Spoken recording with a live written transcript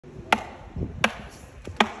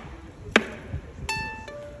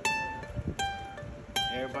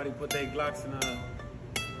Everybody put their Glocks in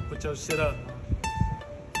put your shit up.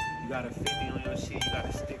 You got a 50 on your shit, you got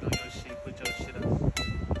a stick on your shit, put your shit up.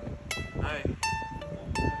 Hey.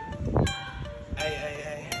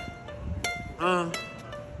 Hey.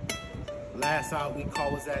 Last out we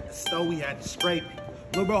caught was at the store, we had to scrape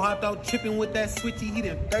it. Lil' bro hopped out tripping with that switchy, he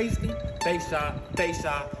done thirsty. Face shot,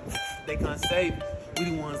 they can't save it. We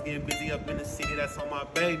the ones getting busy up in the city, that's on my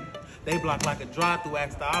baby. They block like a drive-through,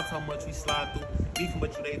 ask the ops how much we slide through. Beefing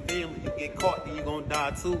but you they family, you get caught, then you gon'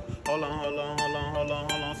 die too. Hold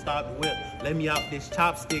on, stop the whip. Let me out this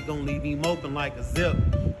chopstick, gon' leave him open like a zip.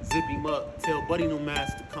 Zip him up, tell buddy no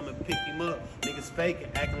master come and pick him up. Niggas faking,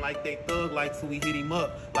 acting like they thug like till we hit him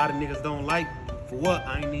up. A lot of niggas don't like me. For what?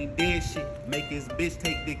 I ain't even dead shit. Make his bitch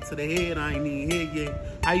take dick to the head, I ain't even here yet.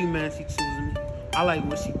 How you mad she choosing me? I like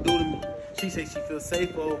what she do to me. She say she feel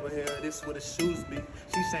safer over here, this where the shoes be.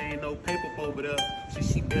 She say ain't no paper over there.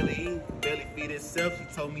 She barely eat, barely feed herself.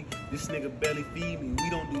 She told me this nigga barely feed me. We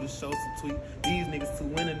don't do the shows to tweet. These niggas too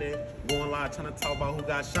internet. Going live trying to talk about who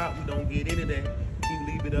got shot, we don't get into that. Keep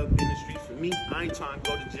leave it up in the streets for me. I ain't trying to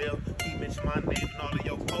go to jail. Keep mentioning my name and all of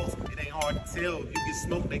your posts. It ain't hard to tell. If you get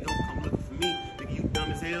smoked, they gon' come looking for me. Nigga, you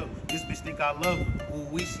dumb as hell. This bitch think I love her.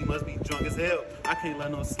 Ooh, she must be drunk as hell. I can't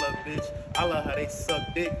let no slut bitch. I love how they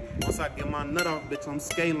suck dick. Once I get my nut off, bitch, I'm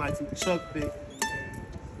skating like some Chuck bitch.